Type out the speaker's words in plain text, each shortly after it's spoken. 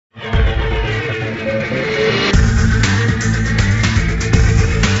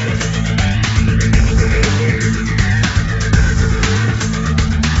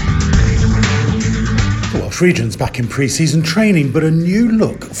Both regions back in pre-season training, but a new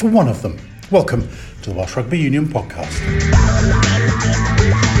look for one of them. Welcome to the Welsh Rugby Union podcast.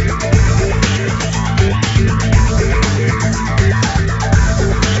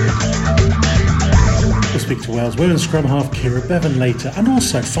 We'll speak to Wales women's scrum half Ciara Bevan later and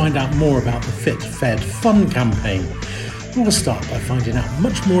also find out more about the Fit, Fed, Fun campaign. We'll start by finding out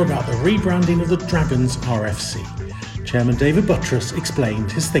much more about the rebranding of the Dragons RFC. Chairman David Buttress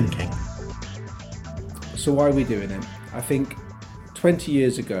explained his thinking. So why are we doing it? I think 20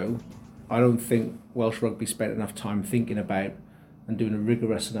 years ago, I don't think Welsh Rugby spent enough time thinking about and doing a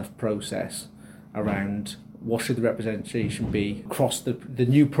rigorous enough process around what should the representation be across the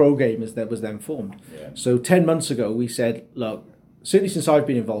new pro game as that was then formed. Yeah. So 10 months ago, we said, look, certainly since I've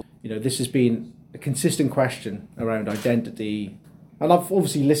been involved, this has been a consistent question around identity. And I've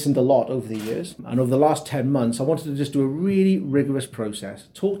obviously listened a lot over the years. And over the last 10 months, I wanted to just do a really rigorous process,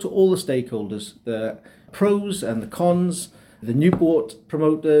 talk to all the stakeholders, the pros and the cons, the Newport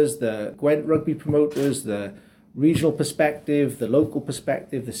promoters, the Gwent rugby promoters, the regional perspective, the local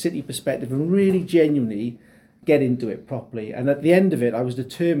perspective, the city perspective, and really genuinely get into it properly. And at the end of it, I was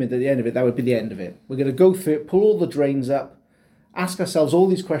determined at the end of it, that would be the end of it. We're going to go through it, pull all the drains up, ask ourselves all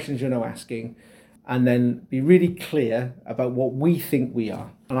these questions you're now asking, and then be really clear about what we think we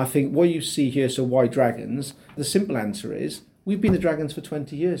are. And I think what you see here, so why Dragons? The simple answer is, we've been the Dragons for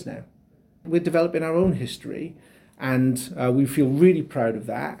 20 years now. We're developing our own history, and we feel really proud of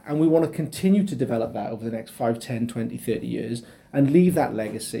that, and we want to continue to develop that over the next 5, 10, 20, 30 years and leave that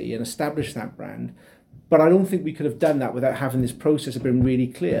legacy and establish that brand. But I don't think we could have done that without having this process have been really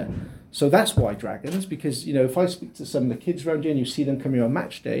clear. So that's why Dragons, because if I speak to some of the kids around here and you see them coming on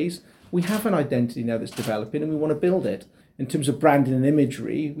match days, we have an identity now that's developing and we want to build it. In terms of branding and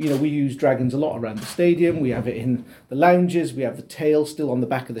imagery, we use Dragons a lot around the stadium. We have it in the lounges. We have the tail still on the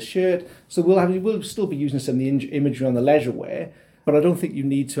back of the shirt. So we'll still be using some of the imagery on the leisure wear, but I don't think you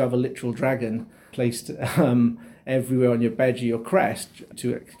need to have a literal dragon placed everywhere on your badge or your crest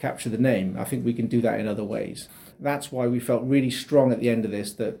to capture the name. I think we can do that in other ways. That's why we felt really strong at the end of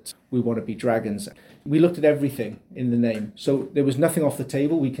this that we want to be Dragons. We looked at everything in the name. So there was nothing off the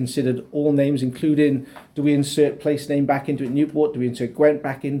table. We considered all names, including do we insert place name back into it, Newport, do we insert Gwent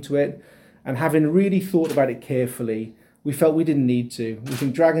back into it? And having really thought about it carefully, we felt we didn't need to. We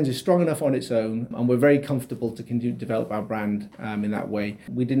think Dragons is strong enough on its own, and we're very comfortable to continue to develop our brand in that way.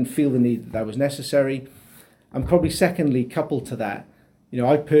 We didn't feel the need that was necessary. And probably secondly, coupled to that,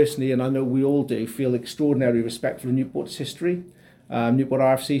 I personally, and I know we all do, feel extraordinary respect for Newport's history, Newport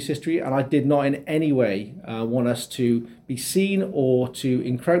RFC's history, and I did not in any way want us to be seen or to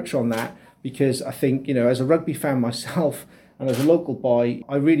encroach on that, because I think, as a rugby fan myself and as a local boy,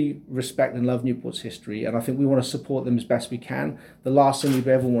 I really respect and love Newport's history, and I think we want to support them as best we can. The last thing we'd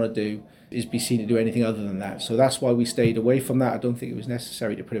ever want to do is be seen to do anything other than that. So that's why we stayed away from that. I don't think it was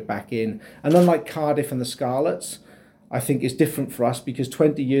necessary to put it back in. And unlike Cardiff and the Scarlets, I think it's different for us because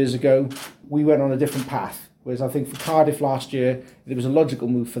 20 years ago, we went on a different path. Whereas I think for Cardiff last year, it was a logical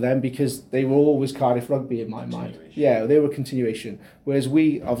move for them because they were always Cardiff Rugby in my mind. Yeah, they were a continuation. Whereas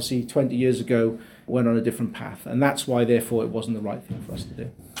we, obviously, 20 years ago, went on a different path. And that's why, therefore, it wasn't the right thing for us to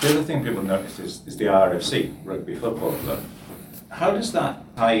do. The other thing people notice is the RFC, Rugby Football Club. How does that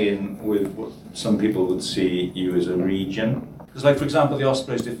tie in with what some people would see you as a region? Because, for example, the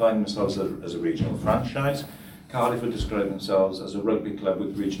Ospreys define themselves as a regional franchise. Cardiff would describe themselves as a rugby club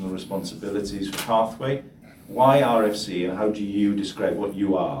with regional responsibilities for Pathway. Why RFC, and how do you describe what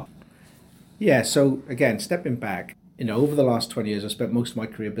you are? Yeah, so again, stepping back, over the last 20 years, I spent most of my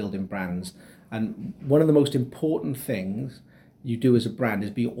career building brands. And one of the most important things you do as a brand is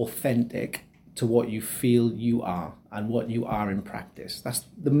be authentic to what you feel you are and what you are in practice. That's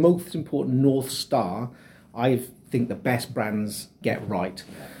the most important North Star I think the best brands get right.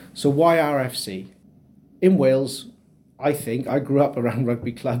 So why RFC? In Wales, I grew up around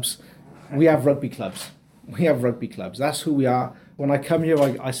rugby clubs. We have rugby clubs. That's who we are. When I come here,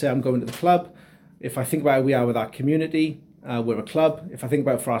 I say I'm going to the club. If I think about how we are with our community, we're a club. If I think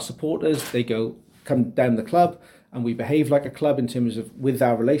about it for our supporters, they come down the club, and we behave like a club in terms of with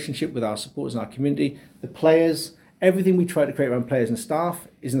our relationship with our supporters and our community. The players, everything we try to create around players and staff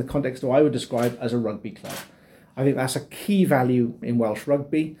is in the context of what I would describe as a rugby club. I think that's a key value in Welsh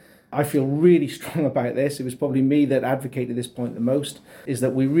rugby. I feel really strong about this. It was probably me that advocated this point the most, is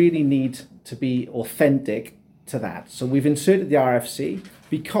that we really need to be authentic to that. So we've inserted the RFC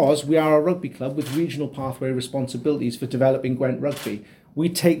because we are a rugby club with regional pathway responsibilities for developing Gwent rugby. We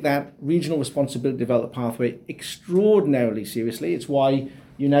take that regional responsibility to develop pathway extraordinarily seriously. It's why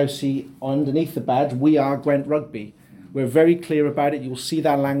you now see underneath the badge, we are Gwent Rugby. We're very clear about it. You'll see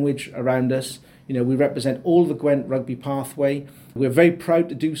that language around us. We represent all of the Gwent rugby pathway. We're very proud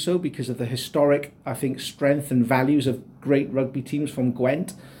to do so because of the historic, I think, strength and values of great rugby teams from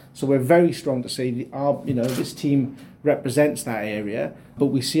Gwent. So we're very strong to say this team represents that area, but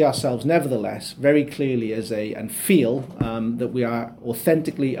we see ourselves nevertheless very clearly and feel that we are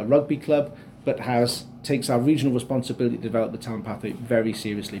authentically a rugby club, but takes our regional responsibility to develop the talent pathway very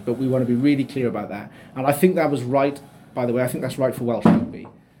seriously. But we want to be really clear about that. And I think that was right, by the way, I think that's right for Welsh rugby,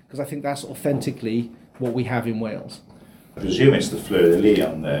 because I think that's authentically what we have in Wales. I presume it's the fleur-de-lis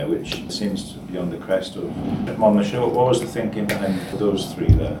on there, which seems to be on the crest of Monmouthshire. What was the thinking behind those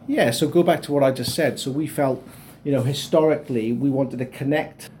three there? Yeah, so go back to what I just said. So we felt, historically, we wanted to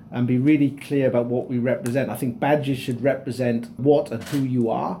connect and be really clear about what we represent. I think badges should represent what and who you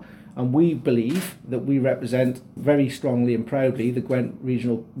are. And we believe that we represent very strongly and proudly the Gwent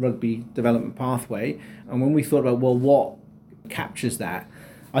Regional Rugby Development Pathway. And when we thought about, what captures that,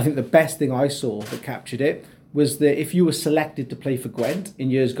 I think the best thing I saw that captured it was that if you were selected to play for Gwent in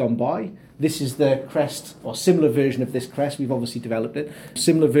years gone by, this is the crest, or similar version of this crest. We've obviously developed it.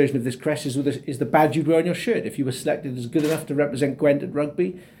 Similar version of this crest is the badge you'd wear on your shirt. If you were selected as good enough to represent Gwent at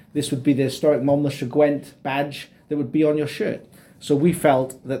rugby, this would be the historic Monmouthshire Gwent badge that would be on your shirt. So we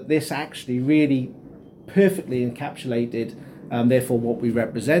felt that this actually really perfectly encapsulated, therefore, what we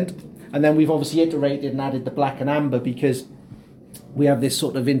represent. And then we've obviously iterated and added the black and amber because we have this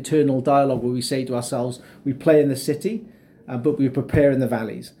sort of internal dialogue where we say to ourselves, we play in the city, but we prepare in the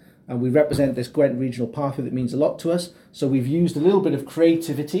valleys. And we represent this Gwent regional pathway that means a lot to us. So we've used a little bit of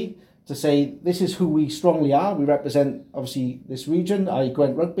creativity to say, this is who we strongly are. We represent, obviously, this region, i.e.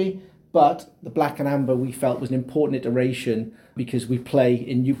 Gwent Rugby, but the black and amber we felt was an important iteration because we play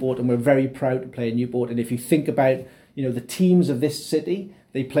in Newport and we're very proud to play in Newport. And if you think about, the teams of this city,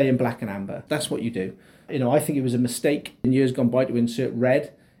 they play in black and amber. That's what you do. I think it was a mistake in years gone by to insert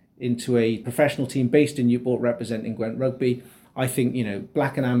red into a professional team based in Newport representing Gwent Rugby. I think,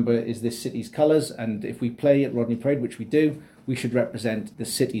 black and amber is this city's colours, and if we play at Rodney Parade, which we do, we should represent the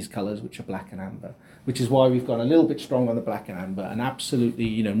city's colours, which are black and amber, which is why we've gone a little bit strong on the black and amber, and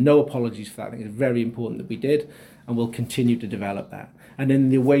absolutely, no apologies for that. I think it's very important that we did, and we'll continue to develop that. And in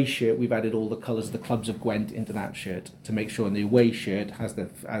the away shirt, we've added all the colours of the clubs of Gwent into that shirt to make sure the away shirt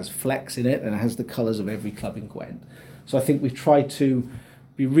has flex in it and it has the colours of every club in Gwent. So I think we've tried to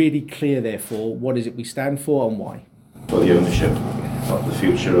be really clear, therefore, what is it we stand for and why. For the ownership of the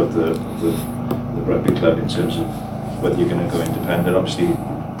future of the rugby club in terms of whether you're going to go independent. Obviously,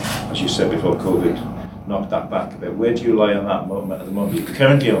 as you said before, COVID knocked that back a bit. Where do you lie on that moment at the moment? You're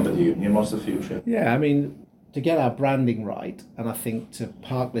currently owned by the union. What's the future? Yeah, to get our branding right, and I think to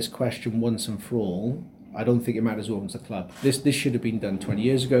park this question once and for all, I don't think it matters who owns the club. This should have been done 20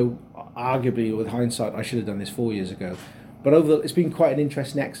 years ago. Arguably, with hindsight, I should have done this 4 years ago. But it's been quite an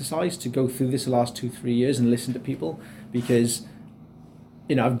interesting exercise to go through this the last 2-3 years and listen to people, because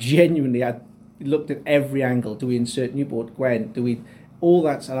I've genuinely looked at every angle. Do we insert Newport, Gwent? Do we all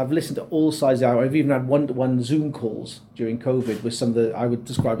that? And I've listened to all sides. I've even had one-to-one Zoom calls during COVID with some of the, I would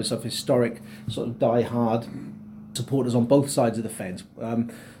describe as historic sort of die-hard supporters on both sides of the fence.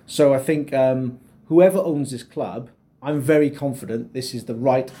 So I think whoever owns this club, I'm very confident this is the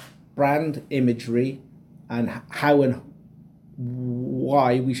right brand, imagery, and how and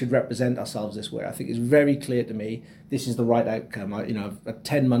why we should represent ourselves this way. I think it's very clear to me this is the right outcome. I've had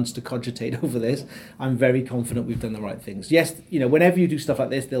 10 months to cogitate over this. I'm very confident we've done the right things. Yes, whenever you do stuff like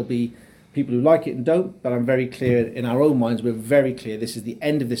this, there'll be people who like it and don't, but I'm very clear in our own minds, we're very clear this is the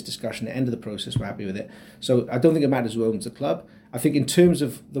end of this discussion, the end of the process, we're happy with it. So I don't think it matters who owns the club. I think in terms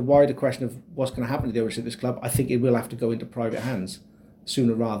of the wider question of what's going to happen to the ownership of this club, I think it will have to go into private hands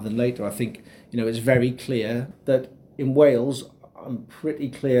sooner rather than later. I think, it's very clear that in Wales, I'm pretty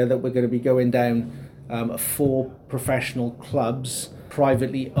clear that we're going to be going down a 4 professional clubs,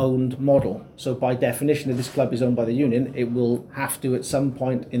 privately owned model. So by definition, if this club is owned by the union, it will have to, at some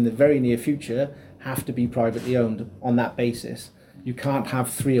point in the very near future, have to be privately owned on that basis. You can't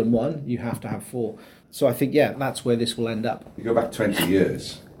have 3 and 1, you have to have 4. So I think, that's where this will end up. You go back 20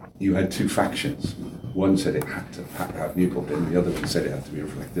 years, you had 2 factions. One said it had to have Newport in, the other one said it had to be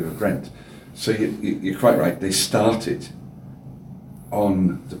reflective of Brent. So you're quite right, they started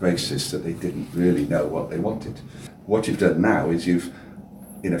on the basis that they didn't really know what they wanted. What you've done now is you've,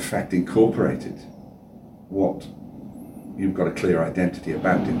 in effect, incorporated what you've got a clear identity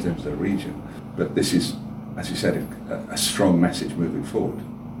about in terms of the region. But this is, as you said, a strong message moving forward.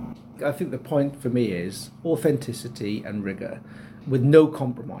 I think the point for me is authenticity and rigour with no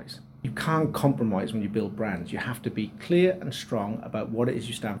compromise. You can't compromise when you build brands. You have to be clear and strong about what it is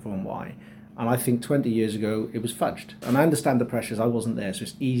you stand for and why. And I think 20 years ago, it was fudged. And I understand the pressures. I wasn't there, so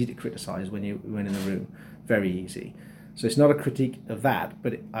it's easy to criticise when you went in the room. Very easy. So it's not a critique of that,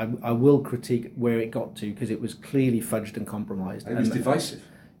 but I will critique where it got to, because it was clearly fudged and compromised. It was divisive.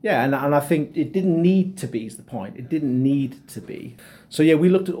 Yeah, and I think it didn't need to be, is the point. It didn't need to be. So yeah, we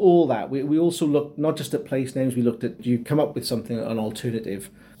looked at all that. We also looked not just at place names, we looked at, do you come up with something, an alternative?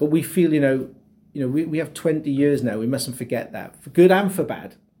 But we feel, we have 20 years now, we mustn't forget that, for good and for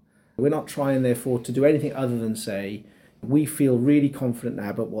bad. We're not trying, therefore, to do anything other than say, we feel really confident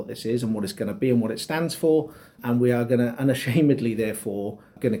now about what this is and what it's going to be and what it stands for, and we are going to unashamedly, therefore,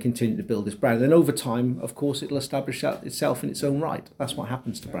 going to continue to build this brand. And over time, of course, it'll establish itself in its own right. That's what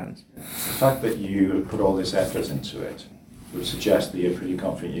happens to brands. The fact that you put all this effort into it would suggest that you're pretty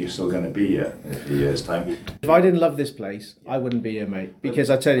confident you're still going to be here in a few years' time. If I didn't love this place, I wouldn't be here, mate.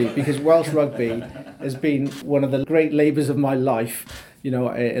 Because I tell you, because Welsh Rugby has been one of the great labours of my life, in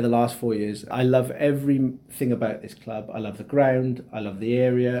the last 4 years. I love everything about this club. I love the ground, I love the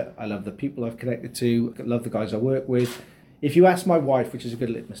area, I love the people I've connected to, I love the guys I work with. If you ask my wife, which is a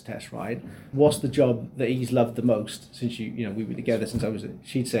good litmus test, right, what's the job that he's loved the most since we were together since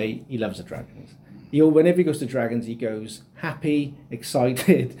she'd say he loves the Dragons. Whenever he goes to Dragons, he goes happy,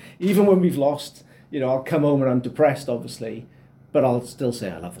 excited. Even when we've lost, I'll come home and I'm depressed, obviously, but I'll still say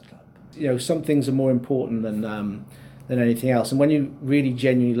I love the club. Some things are more important than anything else. And when you really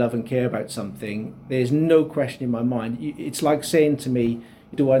genuinely love and care about something, there's no question in my mind. It's like saying to me,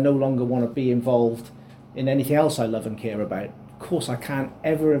 do I no longer want to be involved in anything else I love and care about? Of course, I can't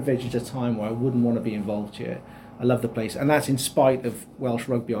ever envisage a time where I wouldn't want to be involved here. I love the place. And that's in spite of Welsh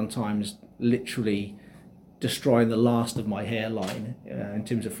Rugby on times literally destroying the last of my hairline in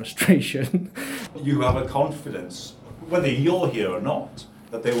terms of frustration. You have a confidence, whether you're here or not,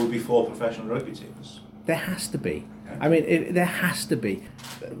 that there will be 4 professional rugby teams. There has to be. I mean, there has to be.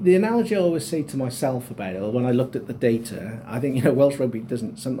 The analogy I always say to myself about it, or when I looked at the data, I think, Welsh Rugby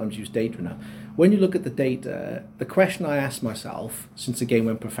doesn't sometimes use data enough. When you look at the data, the question I ask myself, since the game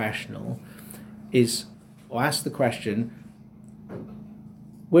went professional, ask the question,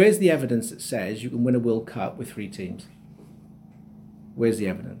 where's the evidence that says you can win a World Cup with 3 teams? Where's the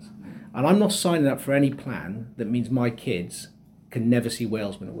evidence? And I'm not signing up for any plan that means my kids can never see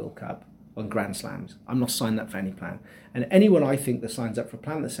Wales win a World Cup on Grand Slams. I'm not signing up for any plan. And anyone I think that signs up for a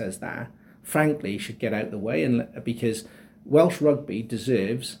plan that says that, frankly, should get out of the way, because Welsh Rugby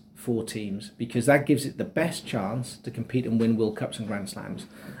deserves 4 teams, because that gives it the best chance to compete and win World Cups and Grand Slams.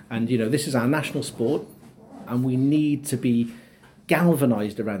 And, this is our national sport, and we need to be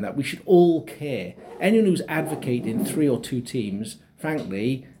galvanised around that. We should all care. Anyone who's advocating 3 or 2 teams,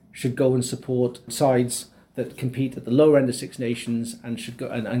 frankly, should go and support sides that compete at the lower end of Six Nations and should go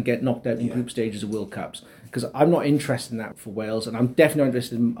and get knocked out in group stages of World Cups. Because I'm not interested in that for Wales, and I'm definitely not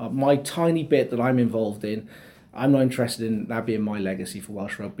interested in my tiny bit that I'm involved in. I'm not interested in that being my legacy for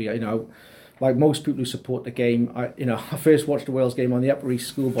Welsh Rugby. Like most people who support the game, I first watched the Wales game on the Upper East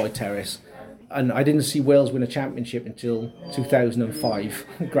Schoolboy Terrace, and I didn't see Wales win a championship until 2005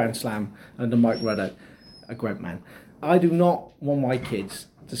 Grand Slam under Mike Ruddock, a great man. I do not want my kids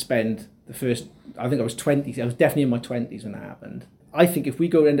to spend the first, I think I was 20, I was definitely in my 20s when that happened. I think if we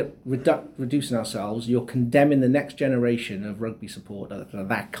go end up reducing ourselves, you're condemning the next generation of rugby support for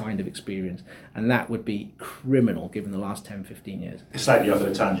that kind of experience. And that would be criminal given the last 10, 15 years. It's slightly off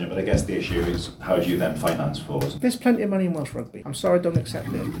the tangent, but I guess the issue is how do you then finance forwards? There's plenty of money in Welsh Rugby. I'm sorry I don't accept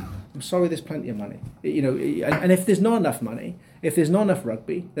it. I'm sorry there's plenty of money. And if there's not enough money, if there's not enough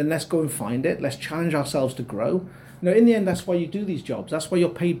rugby, then let's go and find it. Let's challenge ourselves to grow. In the end, that's why you do these jobs. That's why you're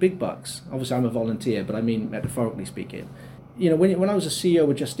paid big bucks. Obviously, I'm a volunteer, but I mean metaphorically speaking. When I was a CEO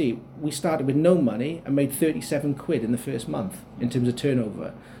of Just Eat, we started with no money and made 37 quid in the first month in terms of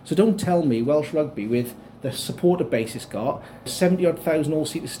turnover. So don't tell me Welsh Rugby, with the supporter base it's got, 70-odd thousand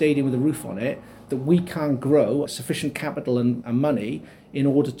all-seater stadium with a roof on it, that we can't grow sufficient capital and money in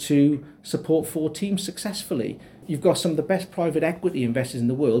order to support 4 teams successfully. You've got some of the best private equity investors in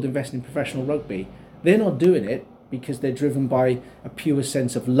the world investing in professional rugby. They're not doing it because they're driven by a pure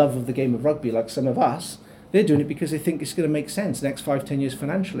sense of love of the game of rugby like some of us. They're doing it because they think it's going to make sense the next 5-10 years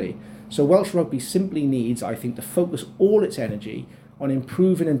financially. So Welsh Rugby simply needs, I think, to focus all its energy on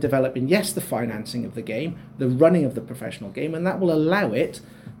improving and developing, yes, the financing of the game, the running of the professional game, and that will allow it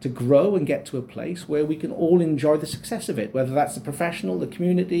to grow and get to a place where we can all enjoy the success of it, whether that's the professional, the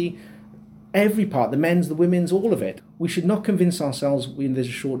community, every part, the men's, the women's, all of it. We should not convince ourselves when there's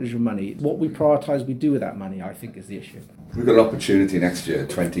a shortage of money. What we prioritise we do with that money, I think, is the issue. We've got an opportunity next year,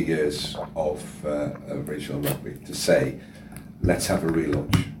 20 years of regional rugby, to say, let's have a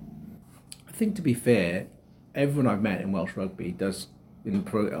relaunch. I think, to be fair, everyone I've met in Welsh Rugby does in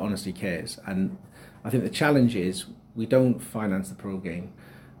honestly cares. And I think the challenge is we don't finance the pro game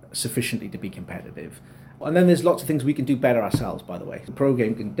sufficiently to be competitive. And then there's lots of things we can do better ourselves, by the way. The pro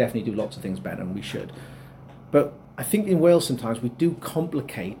game can definitely do lots of things better, and we should. But I think in Wales sometimes we do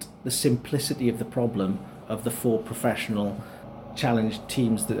complicate the simplicity of the problem of the 4 professional challenge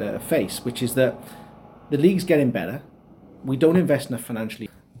teams that face, which is that the league's getting better. We don't invest enough financially.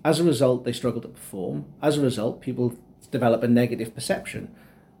 As a result, they struggle to perform. As a result, people develop a negative perception.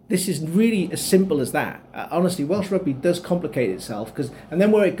 This is really as simple as that. Honestly, Welsh rugby does complicate itself, and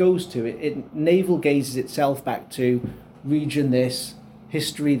then where it goes to, it navel gazes itself back to region this,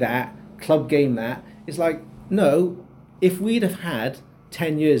 history that, club game that. It's like, no, if we'd have had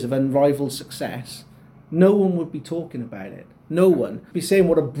 10 years of unrivaled success, no one would be talking about it. No one would be saying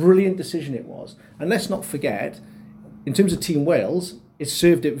what a brilliant decision it was. And let's not forget, in terms of Team Wales, it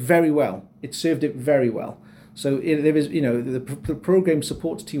served it very well. So there is, the programme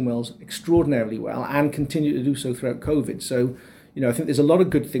supports Team Wales extraordinarily well and continue to do so throughout COVID. So, I think there's a lot of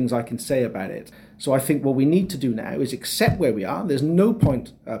good things I can say about it. So I think what we need to do now is accept where we are. There's no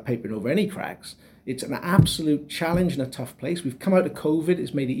point papering over any cracks. It's an absolute challenge and a tough place. We've come out of COVID.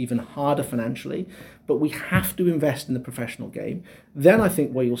 It's made it even harder financially. But we have to invest in the professional game. Then I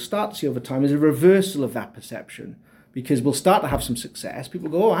think what you'll start to see over time is a reversal of that perception, because we'll start to have some success. People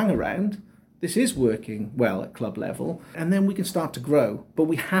go, oh, hang around. This is working well at club level, and then we can start to grow. But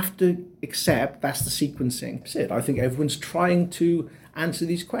we have to accept that's the sequencing. That's it. I think everyone's trying to answer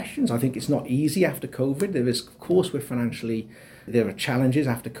these questions. I think it's not easy after COVID. Of course, there are challenges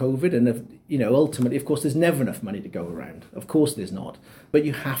after COVID, and ultimately, of course, there's never enough money to go around. Of course, there's not. But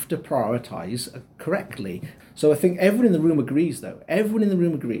you have to prioritise correctly. So I think everyone in the room agrees, though. Everyone in the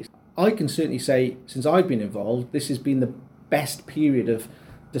room agrees. I can certainly say, since I've been involved, this has been the best period of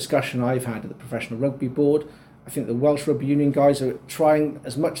discussion I've had at the Professional Rugby Board. I think the Welsh Rugby Union guys are trying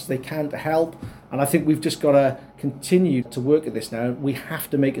as much as they can to help, and I think we've just got to continue to work at this now. We have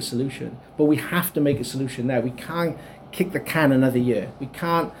to make a solution, but we have to make a solution now. We can't kick the can another year. We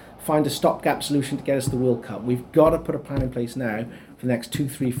can't find a stopgap solution to get us to the World Cup. We've got to put a plan in place now for the next 2,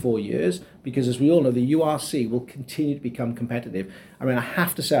 3, 4 years, because as we all know, the URC will continue to become competitive. I mean, I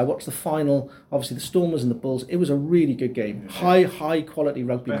have to say, I watched the final, obviously the Stormers and the Bulls. It was a really good game. High quality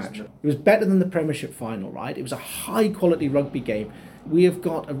rugby match. It was better than the Premiership final, right? It was a high quality rugby game. We have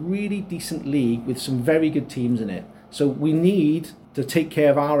got a really decent league with some very good teams in it. So we need to take care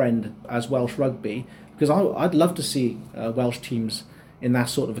of our end as Welsh Rugby, because I'd love to see Welsh teams in that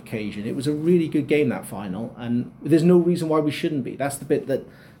sort of occasion. It was a really good game, that final, and there's no reason why we shouldn't be. That's the bit that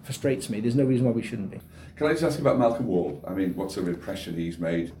frustrates me. There's no reason why we shouldn't be. Can I just ask about Malcolm Wall? I mean, what sort of impression he's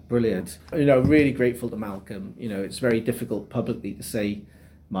made? Brilliant. Really grateful to Malcolm. It's very difficult publicly to say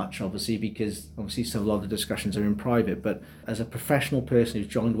much, obviously, because a lot of the discussions are in private, but as a professional person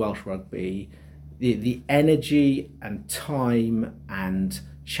who's joined Welsh Rugby, the energy and time and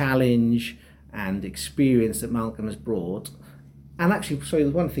challenge and experience that Malcolm has brought, and actually,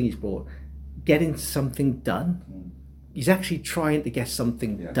 the one thing he's brought, getting something done. He's actually trying to get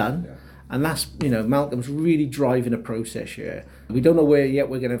something done. Yeah. And that's, Malcolm's really driving a process here. We don't know where yet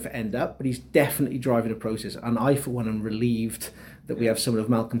we're going to end up, but he's definitely driving a process. And I, for one, am relieved that we have someone of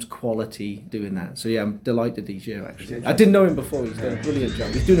Malcolm's quality doing that. So I'm delighted he's here, actually. I didn't know him before. He's done a brilliant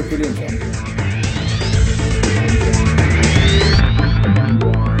job. He's doing a brilliant job.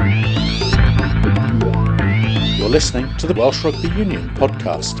 You're listening to the Welsh Rugby Union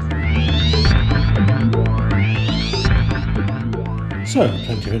podcast. So,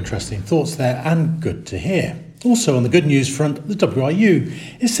 plenty of interesting thoughts there, and good to hear. Also on the good news front, the WRU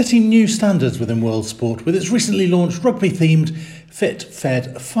is setting new standards within world sport with its recently launched rugby-themed Fit,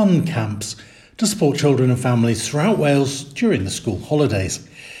 Fed, Fun camps to support children and families throughout Wales during the school holidays.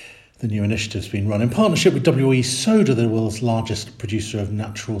 The new initiative has been run in partnership with WE Soda, the world's largest producer of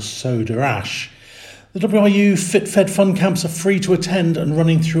natural soda ash. The WRU Fit Fed Fun camps are free to attend and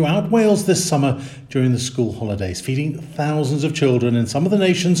running throughout Wales this summer during the school holidays, feeding thousands of children in some of the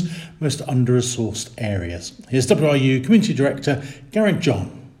nation's most under-resourced areas. Here's WRU Community Director Garrett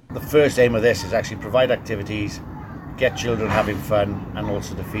John. The first aim of this is actually provide activities, get children having fun, and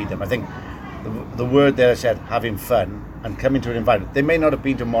also to feed them. I think the word there said having fun and coming to an environment. They may not have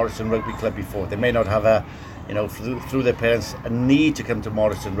been to Morrison Rugby Club before. They may not have through their parents, a need to come to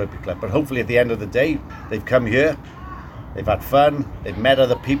Morrison Rugby Club. But hopefully at the end of the day, they've come here, they've had fun, they've met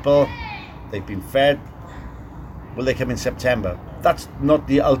other people, they've been fed. Will they come in September? That's not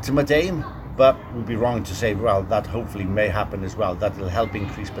the ultimate aim. But we'd be wrong to say, well, that hopefully may happen as well. That will help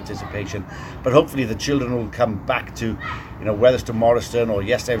increase participation. But hopefully the children will come back to, whether it's to Morriston or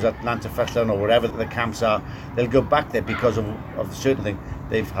yesterday was at Nantafellon or wherever the camps are, they'll go back there because of a certain thing.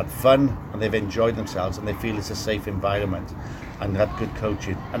 They've had fun and they've enjoyed themselves and they feel it's a safe environment and had good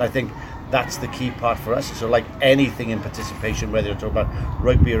coaching. And I think that's the key part for us. So like anything in participation, whether you're talking about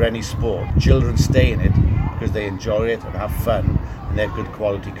rugby or any sport, children stay in it because they enjoy it and have fun and they're good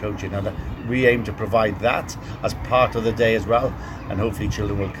quality coaching. And we aim to provide that as part of the day as well. And hopefully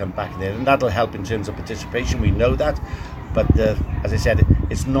children will come back there. And that'll help in terms of participation. We know that. But as I said,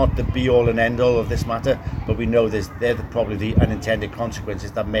 it's not the be-all and end-all of this matter, but we know they're probably the unintended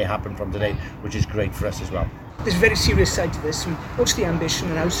consequences that may happen from today, which is great for us as well. There's a very serious side to this. And what's the ambition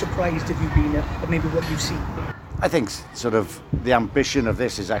and how surprised have you been at maybe what you've seen? I think sort of the ambition of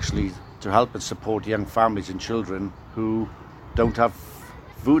this is actually to help and support young families and children who don't have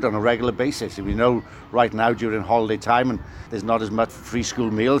food on a regular basis. We know right now during holiday time and there's not as much free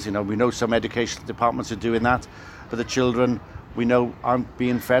school meals. We know some educational departments are doing that. But the children, we know, aren't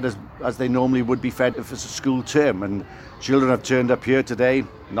being fed as they normally would be fed if it's a school term. And children have turned up here today,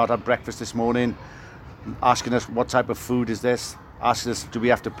 not had breakfast this morning, asking us what type of food is this, asking us do we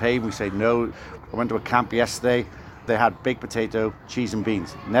have to pay. We say no. I went to a camp yesterday. They had baked potato, cheese and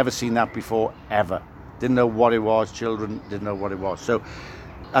beans. Never seen that before, ever. Didn't know what it was. Children didn't know what it was. So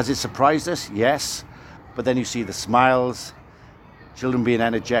has it surprised us? Yes. But then you see the smiles, children being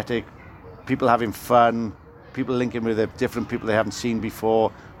energetic, people having fun, people linking with the different people they haven't seen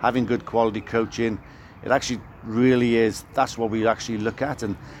before, having good quality coaching. It actually really is, that's what we actually look at.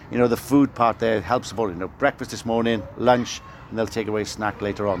 And, the food part there helps support it. Breakfast this morning, lunch, and they'll take away a snack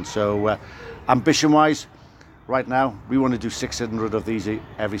later on. So ambition-wise, right now, we want to do 600 of these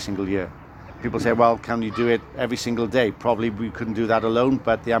every single year. People say, well, can you do it every single day? Probably we couldn't do that alone,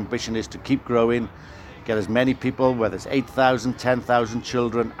 but the ambition is to keep growing, get as many people, whether it's 8,000, 10,000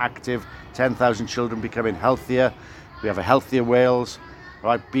 children active, 10,000 children becoming healthier. We have a healthier Wales,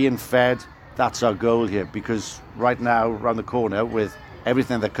 right? Being fed, that's our goal here. Because right now, around the corner, with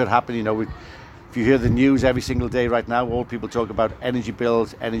everything that could happen, if you hear the news every single day right now, all people talk about energy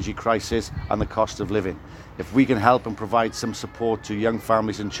bills, energy crisis, and the cost of living. If we can help and provide some support to young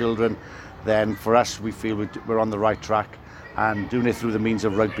families and children, then for us, we feel we're on the right track. And doing it through the means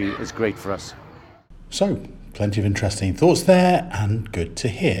of rugby is great for us. So, plenty of interesting thoughts there, and good to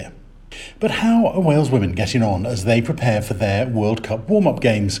hear. But how are Wales women getting on as they prepare for their World Cup warm-up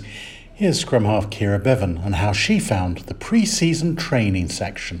games? Here's scrum half Ciara Bevan and how she found the pre-season training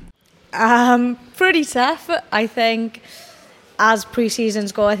section. Pretty tough, I think. As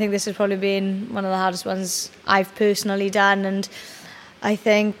pre-seasons go, I think this has probably been one of the hardest ones I've personally done, and I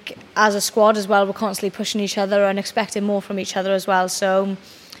think as a squad as well, we're constantly pushing each other and expecting more from each other as well. So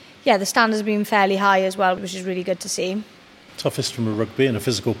yeah, the standards have been fairly high as well, which is really good to see. Toughest from a rugby and a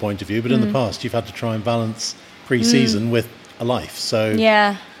physical point of view, but in the past you've had to try and balance pre-season with a life. So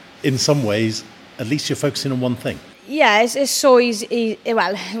yeah, in some ways, at least you're focusing on one thing. Yeah, it's so easy.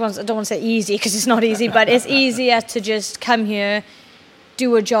 Well, I don't want to say easy because it's not easy, but it's easier to just come here,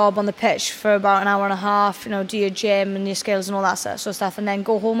 do a job on the pitch for about an hour and a half, do your gym and your skills and all that sort of stuff, and then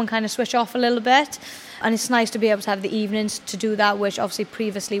go home and kind of switch off a little bit. And it's nice to be able to have the evenings to do that, which obviously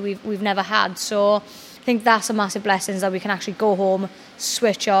previously we've never had. So I think that's a massive blessing, that we can actually go home,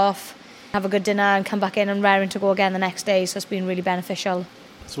 switch off, have a good dinner and come back in and raring to go again the next day. So it's been really beneficial.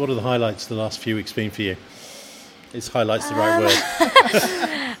 So what are the highlights of the last few weeks been for you? Is highlights the right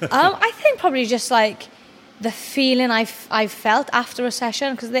word? I think probably just like the feeling I've felt after a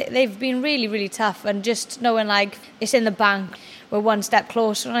session, because they've been really, really tough, and just knowing like it's in the bank, we're one step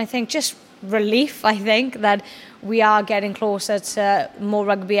closer, and I think just relief, I think, that we are getting closer to more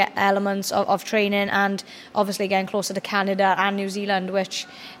rugby elements of training, and obviously getting closer to Canada and New Zealand, which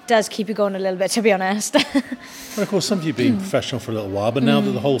does keep you going a little bit, to be honest. Well, of course, some of you have been professional for a little while, but now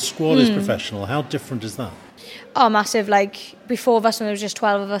that the whole squad is professional, how different is that? Oh, massive. Like before of us, when there was just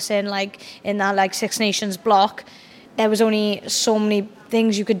 12 of us in that like Six Nations block, there was only so many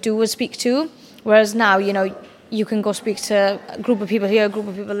things you could do or speak to, whereas now, you can go speak to a group of people here, a group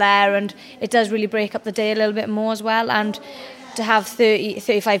of people there, and it does really break up the day a little bit more as well. And to have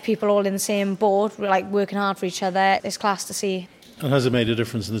 35 people all in the same boat, like working hard for each other, it's class to see. And has it made a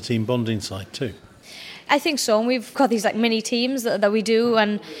difference in the team bonding side too? I think so. And we've got these like mini teams that we do,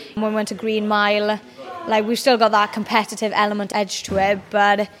 and when we went to Green Mile, like we've still got that competitive element edge to it,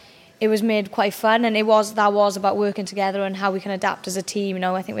 but it was made quite fun, and that was about working together and how we can adapt as a team.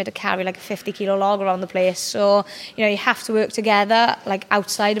 I think we had to carry like a 50-kilo log around the place, so you have to work together like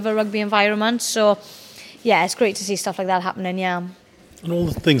outside of a rugby environment. So yeah, it's great to see stuff like that happening. Yeah. And all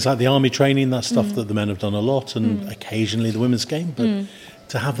the things like the army training, that stuff that the men have done a lot, and occasionally the women's game, but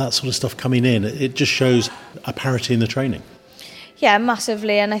to have that sort of stuff coming in, it just shows a parity in the training. Yeah,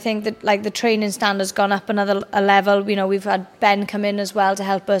 massively, and I think that like the training standard's gone up a level. You know, we've had Ben come in as well to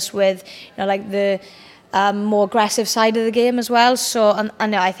help us with, you know, like the more aggressive side of the game as well. So,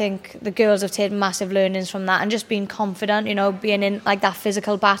 and I think the girls have taken massive learnings from that and just being confident, you know, being in like that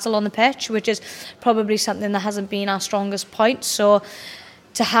physical battle on the pitch, which is probably something that hasn't been our strongest point. So,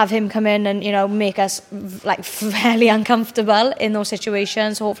 to have him come in and, you know, make us like fairly uncomfortable in those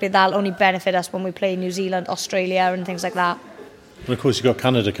situations, hopefully that'll only benefit us when we play New Zealand, Australia, and things like that. And of course, you've got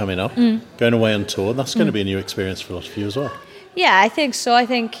Canada coming up, going away on tour. That's going to be a new experience for a lot of you as well. Yeah, I think so. I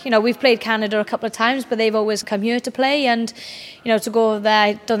think, you know, we've played Canada a couple of times, but they've always come here to play. And, you know, to go there,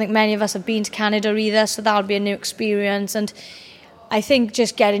 I don't think many of us have been to Canada either. So that'll be a new experience. And I think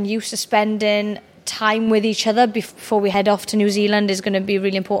just getting used to spending time with each other before we head off to New Zealand is going to be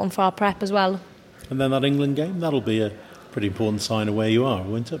really important for our prep as well. And then that England game, that'll be a pretty important sign of where you are,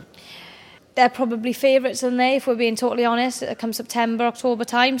 won't it? They're probably favourites in there, if we're being totally honest, come September, October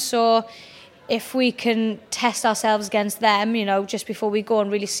time. So if we can test ourselves against them, you know, just before we go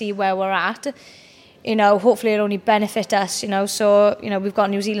and really see where we're at, you know, hopefully it'll only benefit us, you know. So, you know, we've got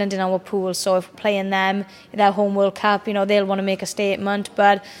New Zealand in our pool, so if we're playing them, their home World Cup, you know, they'll want to make a statement.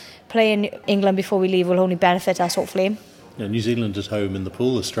 But playing England before we leave will only benefit us, hopefully. Yeah, New Zealand at home in the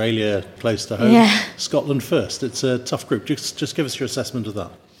pool, Australia close to home, Scotland first. It's a tough group. Just give us your assessment of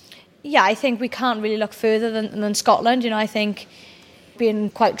that. Yeah, I think we can't really look further than Scotland. You know, I think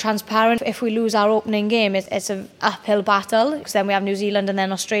being quite transparent, if we lose our opening game, it's an uphill battle, because then we have New Zealand and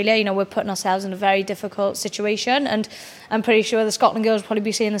then Australia. You know, we're putting ourselves in a very difficult situation, and I'm pretty sure the Scotland girls will probably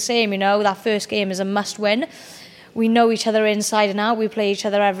be saying the same. You know, that first game is a must-win. We know each other inside and out. We play each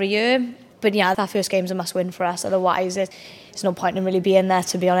other every year. But yeah, that first game is a must-win for us. Otherwise, it's no point in really being there,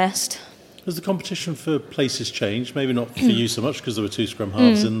 to be honest. Has the competition for places changed? Maybe not for you so much, because there were two scrum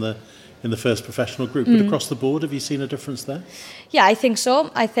halves in the first professional group, but across the board, have you seen a difference there? Yeah, I think so.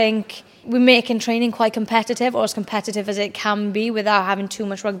 I think we're making training quite competitive, or as competitive as it can be, without having too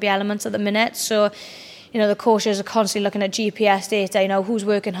much rugby elements at the minute. So, you know, the coaches are constantly looking at GPS data, you know, who's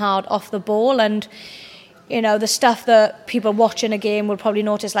working hard off the ball, and, you know, the stuff that people watching a game will probably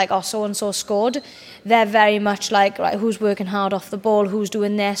notice, like, oh, so-and-so scored. They're very much like, right, who's working hard off the ball, who's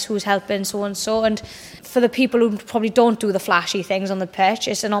doing this, who's helping so-and-so. And for the people who probably don't do the flashy things on the pitch,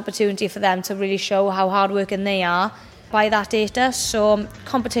 it's an opportunity for them to really show how hardworking they are by that data. So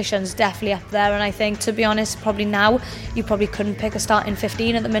competition's definitely up there, and I think, to be honest, probably now you probably couldn't pick a starting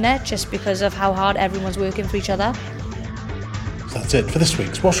 15 at the minute, just because of how hard everyone's working for each other. So that's it for this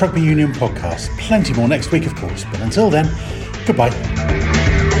week's Welsh Rugby Union podcast. Plenty more next week, of course, but until then, goodbye.